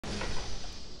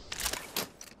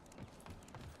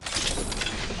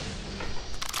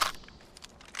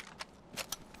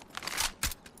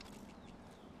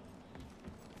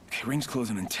Ring's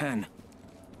closing in 10.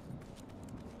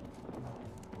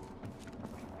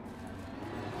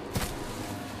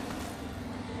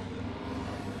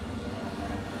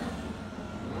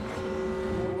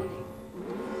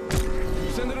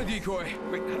 Send in a decoy.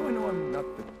 Wait, how do I know I'm not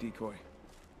the decoy?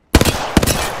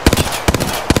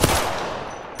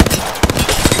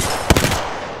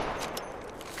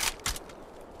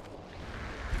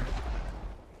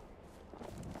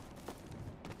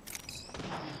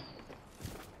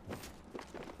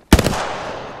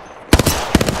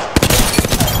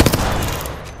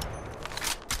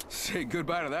 Say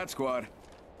goodbye to that squad.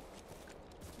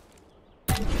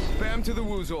 Bam to the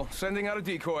woozle, sending out a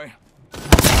decoy.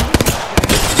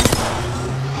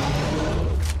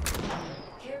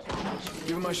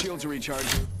 Give him my shields a recharge.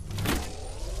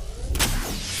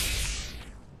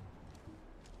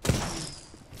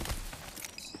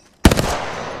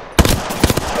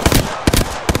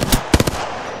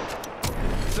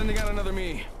 Sending out another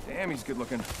me. Damn, he's good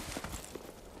looking.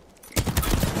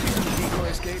 Decoy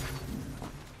escape.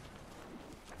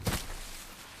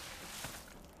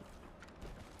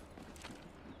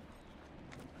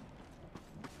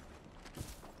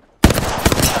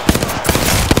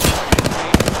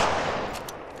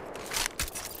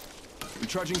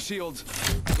 Recharging shields.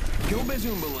 Kill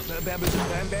Bazoomba,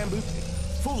 bamboo.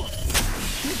 Fool him.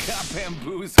 You got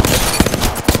bamboos.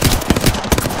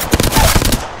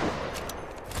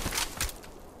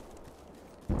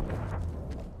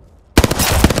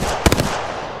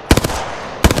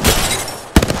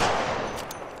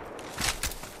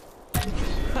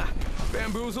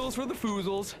 Bamboozles for the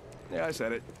foozles. Yeah, I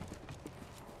said it.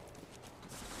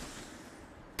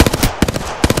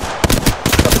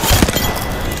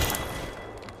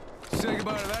 Say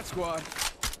goodbye to that squad.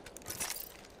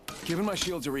 Giving my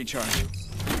shields a recharge.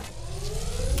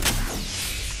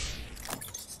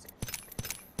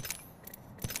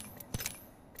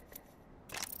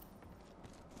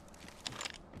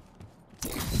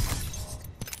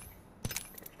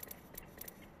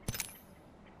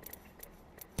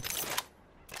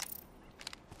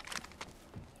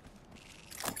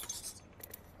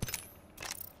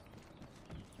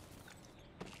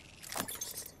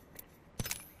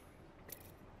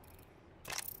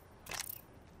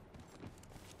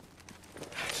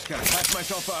 Gotta patch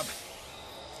myself up.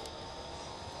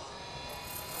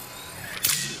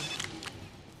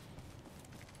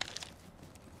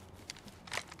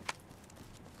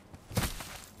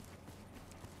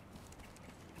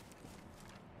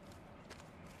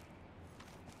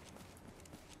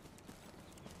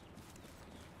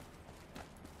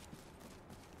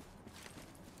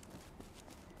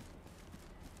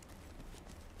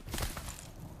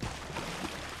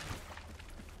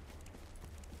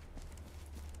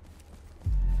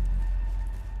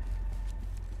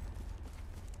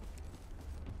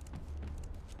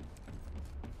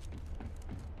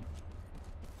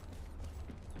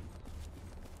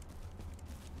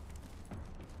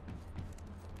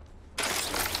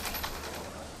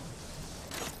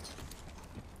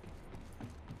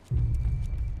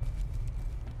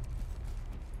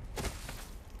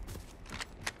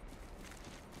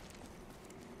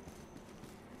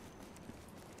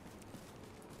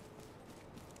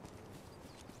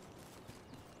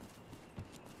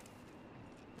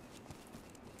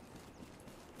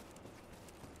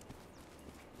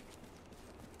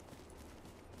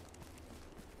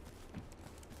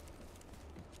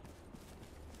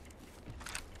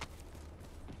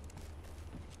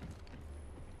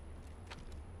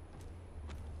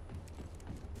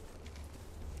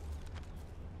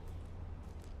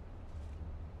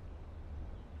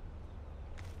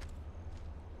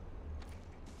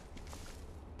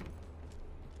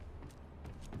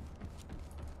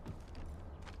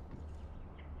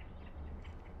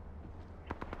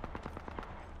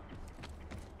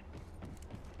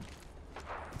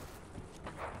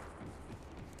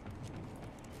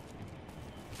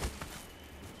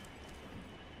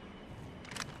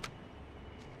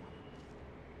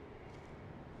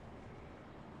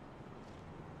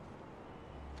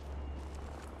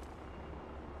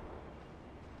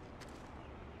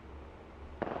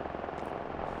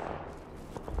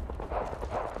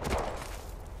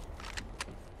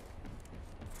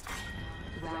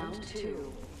 Round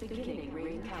 2, beginning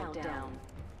ring countdown.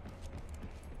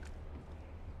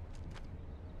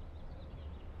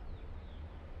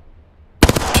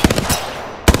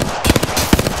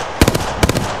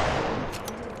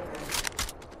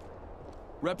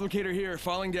 Replicator here,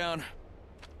 falling down.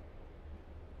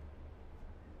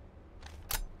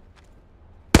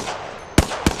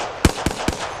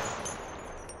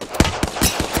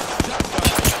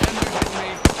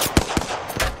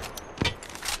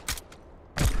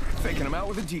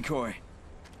 decoy.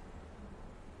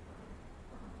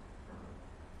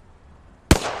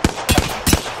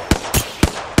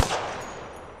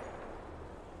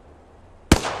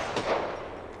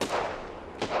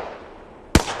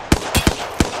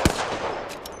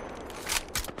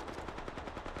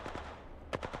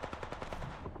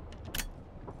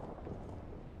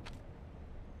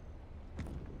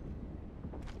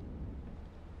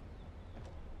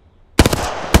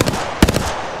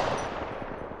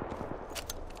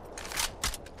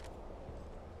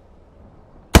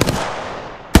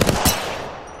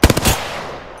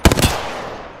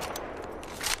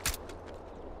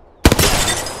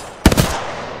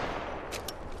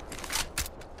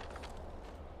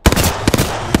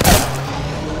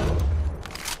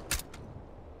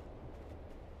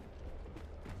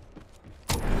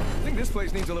 This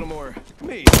place needs a little more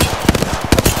me.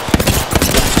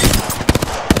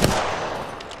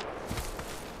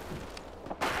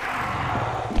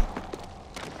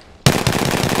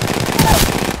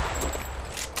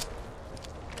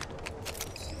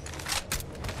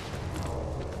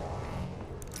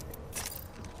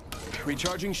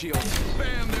 Recharging shield.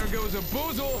 Bam, there goes a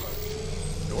boozle.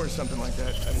 Or something like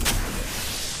that. I didn't know.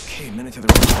 Okay, minute to the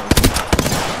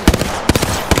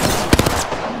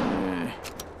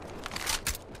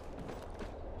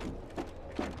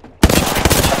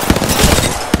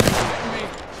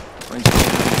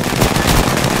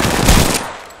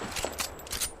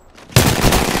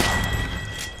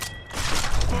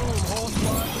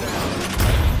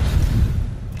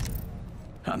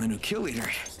I'm the new kill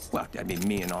leader. Well, that'd be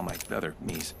me and all my other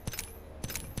me's.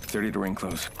 30 to ring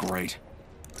close. Great.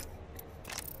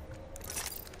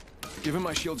 Give him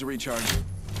my shield to recharge.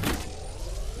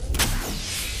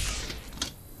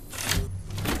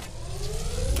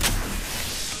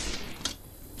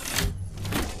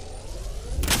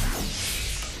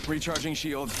 Recharging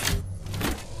shield.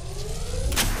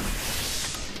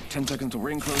 10 seconds till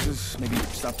ring closes. Maybe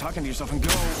stop talking to yourself and go.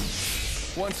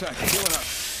 1 sec. Healing up.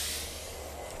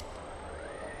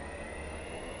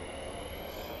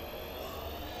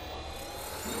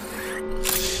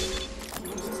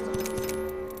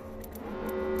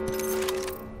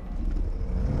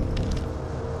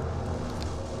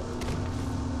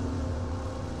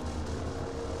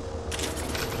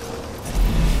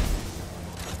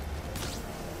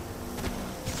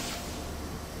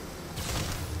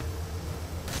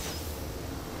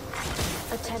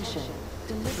 Attention,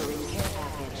 delivering care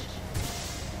package.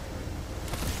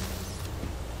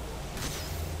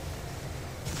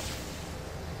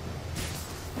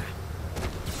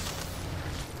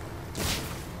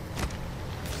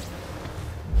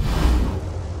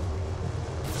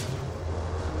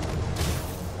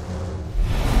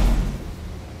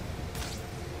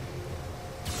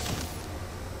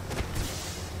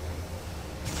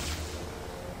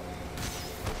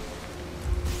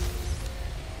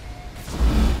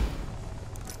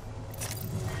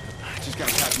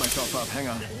 Gotta catch myself up. Hang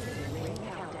on.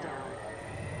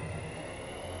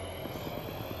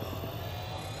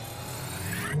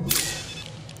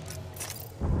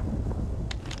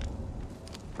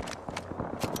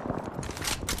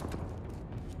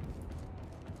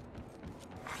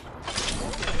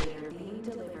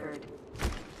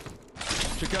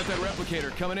 Check out that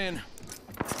replicator coming in.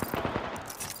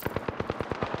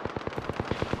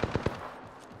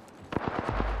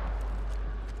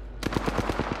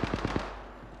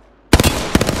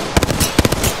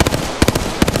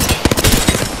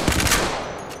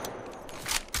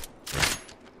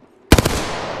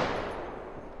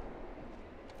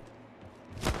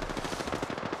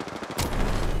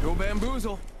 Go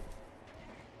bamboozle.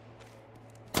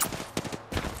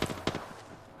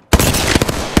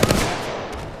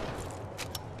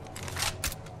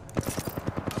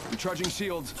 Recharging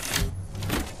shields.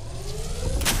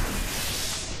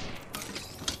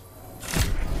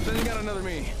 Sending out another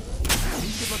me.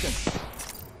 He's good looking.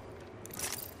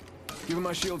 Give him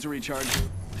my shield to recharge.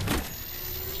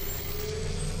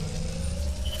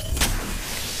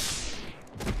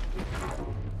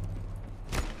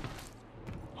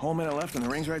 Whole minute left and the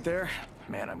ring's right there.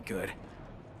 Man, I'm good.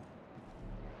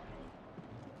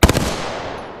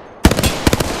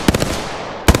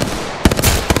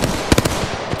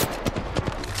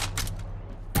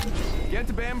 Get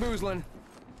to bamboozling.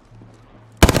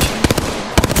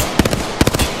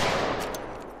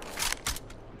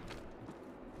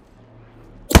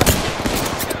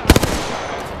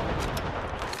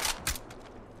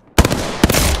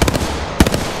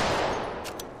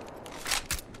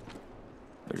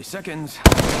 Seconds.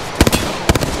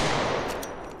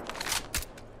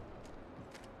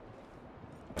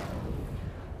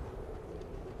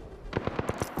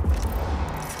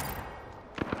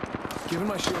 Giving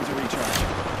my shields a recharge.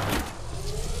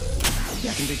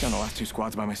 Yeah, I can take down the last 2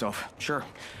 squads by myself. Sure.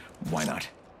 Why not?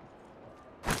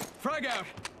 Frag out!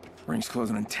 Ring's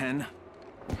closing in 10.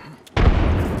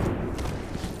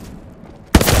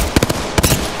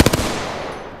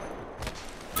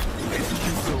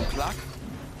 Execute clock.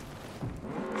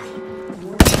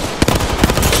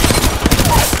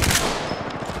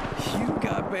 You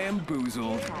got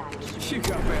bamboozled. You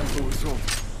got bamboozled.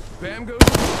 Bam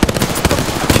goes.